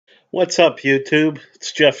What's up, YouTube?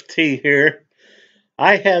 It's Jeff T here.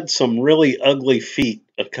 I had some really ugly feet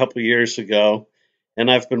a couple years ago, and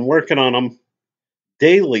I've been working on them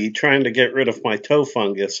daily trying to get rid of my toe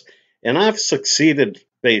fungus, and I've succeeded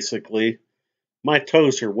basically. My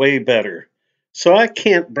toes are way better. So I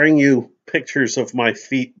can't bring you pictures of my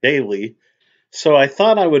feet daily. So I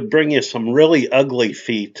thought I would bring you some really ugly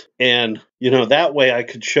feet, and that way I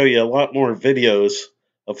could show you a lot more videos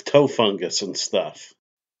of toe fungus and stuff.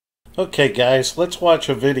 Okay guys, let's watch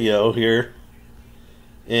a video here.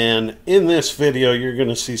 And in this video you're going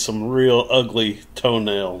to see some real ugly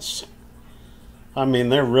toenails. I mean,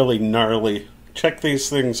 they're really gnarly. Check these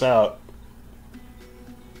things out.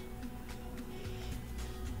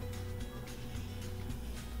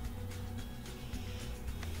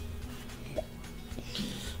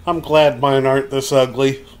 I'm glad mine aren't this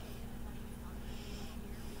ugly.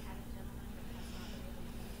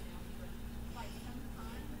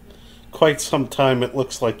 Quite some time, it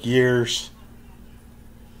looks like years.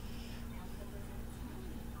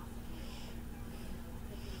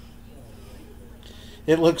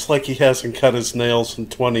 It looks like he hasn't cut his nails in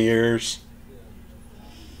 20 years.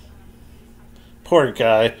 Poor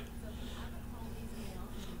guy.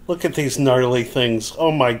 Look at these gnarly things.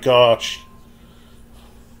 Oh my gosh.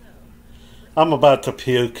 I'm about to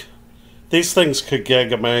puke. These things could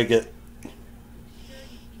gag a maggot.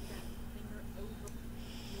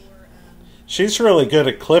 She's really good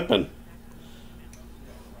at clipping.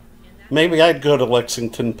 Maybe I'd go to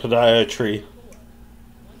Lexington Podiatry.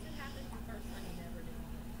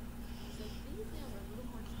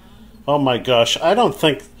 Oh my gosh, I don't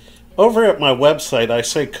think... Over at my website I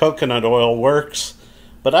say coconut oil works,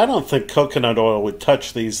 but I don't think coconut oil would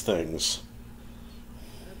touch these things.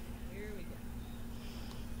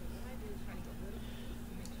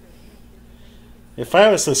 If I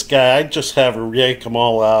was this guy, I'd just have her yank them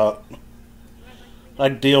all out.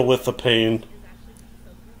 I'd deal with the pain.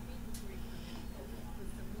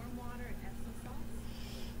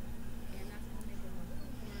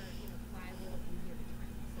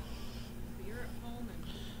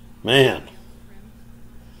 Man.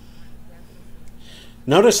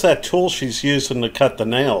 Notice that tool she's using to cut the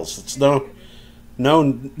nails. It's no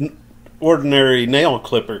ordinary nail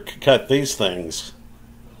clipper could cut these things.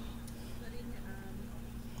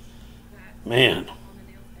 Man.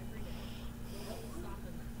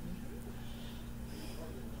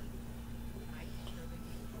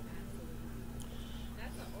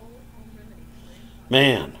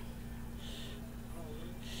 Man.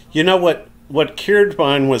 You know what cured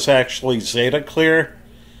mine was actually Zeta Clear,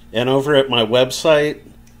 and over at my website,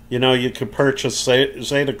 you could purchase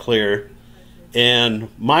Zeta Clear, and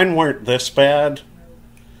mine weren't this bad,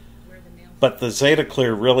 but the Zeta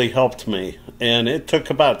Clear really helped me, and it took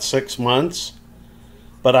about 6 months,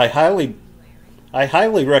 but I highly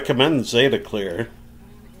recommend Zeta Clear.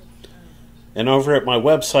 And over at my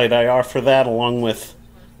website I offer that along with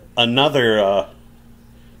another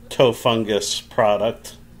toe fungus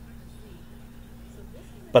product.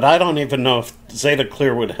 But I don't even know if Zeta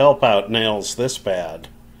Clear would help out nails this bad.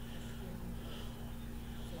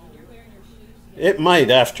 It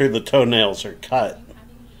might after the toenails are cut.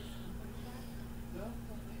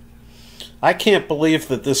 I can't believe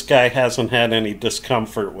that this guy hasn't had any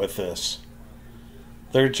discomfort with this.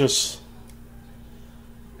 That's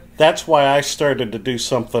why I started to do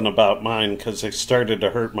something about mine, because they started to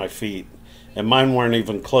hurt my feet. And mine weren't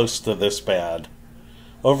even close to this bad.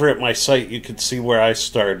 Over at my site you could see where I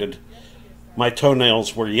started. My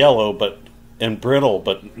toenails were yellow and brittle,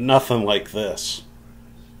 but nothing like this.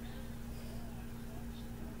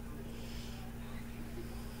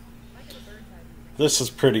 This is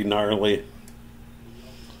pretty gnarly.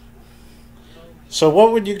 So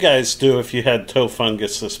what would you guys do if you had toe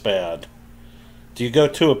fungus this bad? Do you go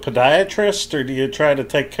to a podiatrist, or do you try to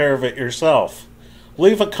take care of it yourself?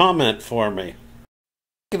 Leave a comment for me.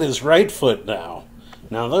 Look at his right foot now.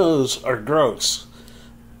 Now those are gross.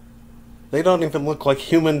 They don't even look like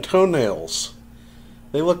human toenails.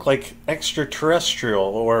 They look like extraterrestrial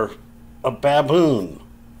or a baboon.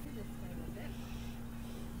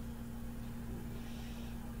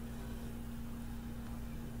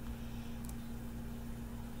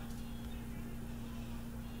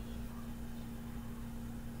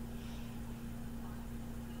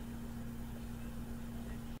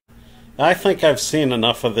 I think I've seen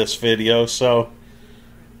enough of this video, so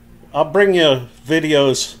I'll bring you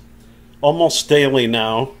videos almost daily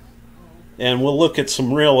now, and we'll look at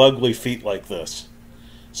some real ugly feet like this.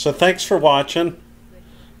 So thanks for watching.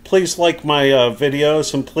 Please like my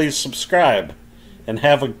videos and please subscribe, and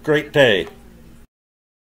have a great day.